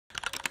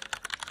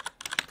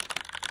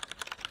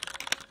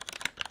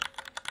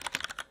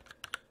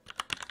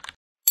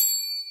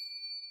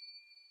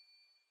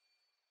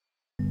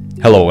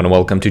Hello and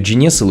welcome to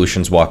Genius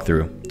Solutions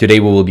Walkthrough. Today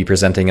we will be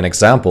presenting an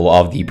example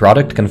of the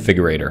product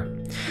configurator.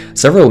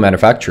 Several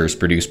manufacturers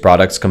produce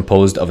products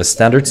composed of a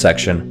standard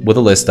section with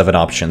a list of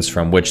options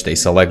from which they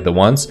select the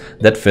ones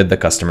that fit the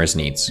customer's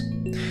needs.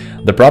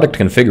 The product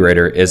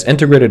configurator is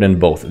integrated in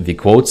both the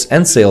quotes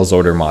and sales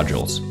order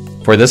modules.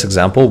 For this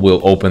example,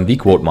 we'll open the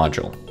quote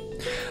module.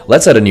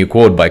 Let's add a new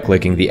quote by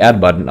clicking the Add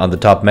button on the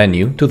top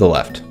menu to the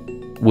left.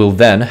 We'll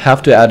then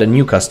have to add a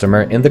new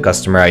customer in the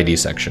Customer ID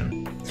section.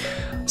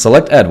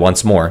 Select Add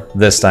once more,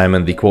 this time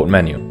in the quote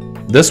menu.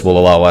 This will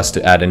allow us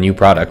to add a new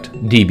product,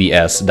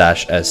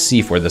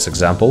 DBS-SC for this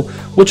example,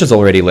 which is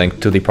already linked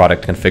to the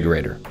product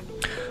configurator.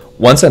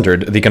 Once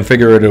entered, the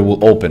configurator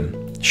will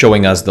open,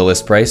 showing us the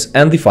list price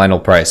and the final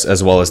price,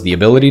 as well as the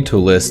ability to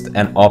list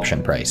an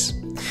option price.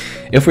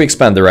 If we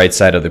expand the right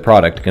side of the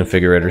product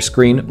configurator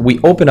screen,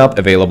 we open up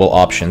available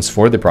options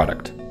for the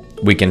product.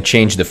 We can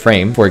change the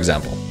frame, for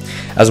example,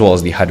 as well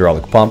as the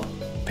hydraulic pump,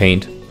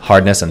 paint,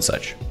 hardness, and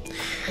such.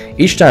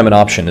 Each time an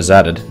option is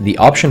added, the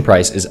option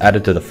price is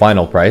added to the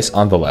final price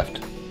on the left.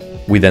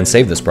 We then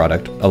save this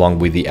product, along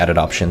with the added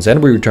options,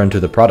 and we return to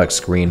the product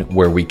screen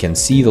where we can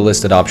see the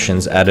listed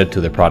options added to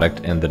the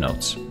product in the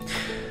notes.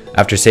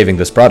 After saving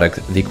this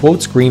product, the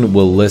quote screen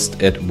will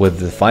list it with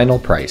the final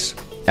price.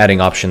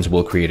 Adding options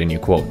will create a new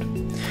quote.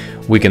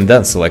 We can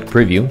then select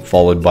Preview,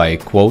 followed by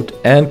Quote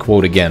and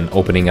Quote again,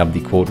 opening up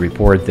the quote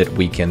report that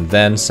we can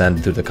then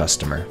send to the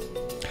customer.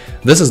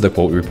 This is the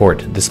quote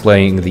report,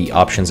 displaying the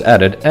options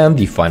added and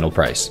the final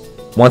price.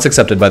 Once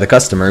accepted by the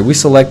customer, we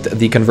select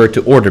the Convert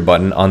to Order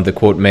button on the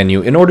quote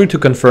menu in order to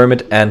confirm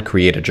it and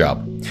create a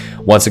job.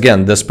 Once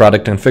again, this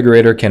product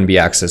configurator can be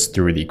accessed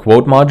through the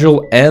quote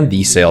module and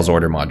the sales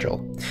order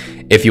module.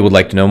 If you would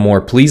like to know more,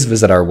 please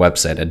visit our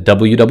website at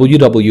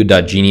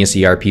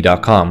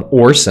www.geniuserp.com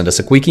or send us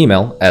a quick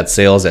email at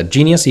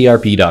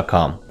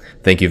sales@geniuserp.com.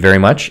 Thank you very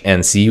much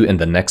and see you in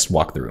the next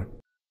walkthrough.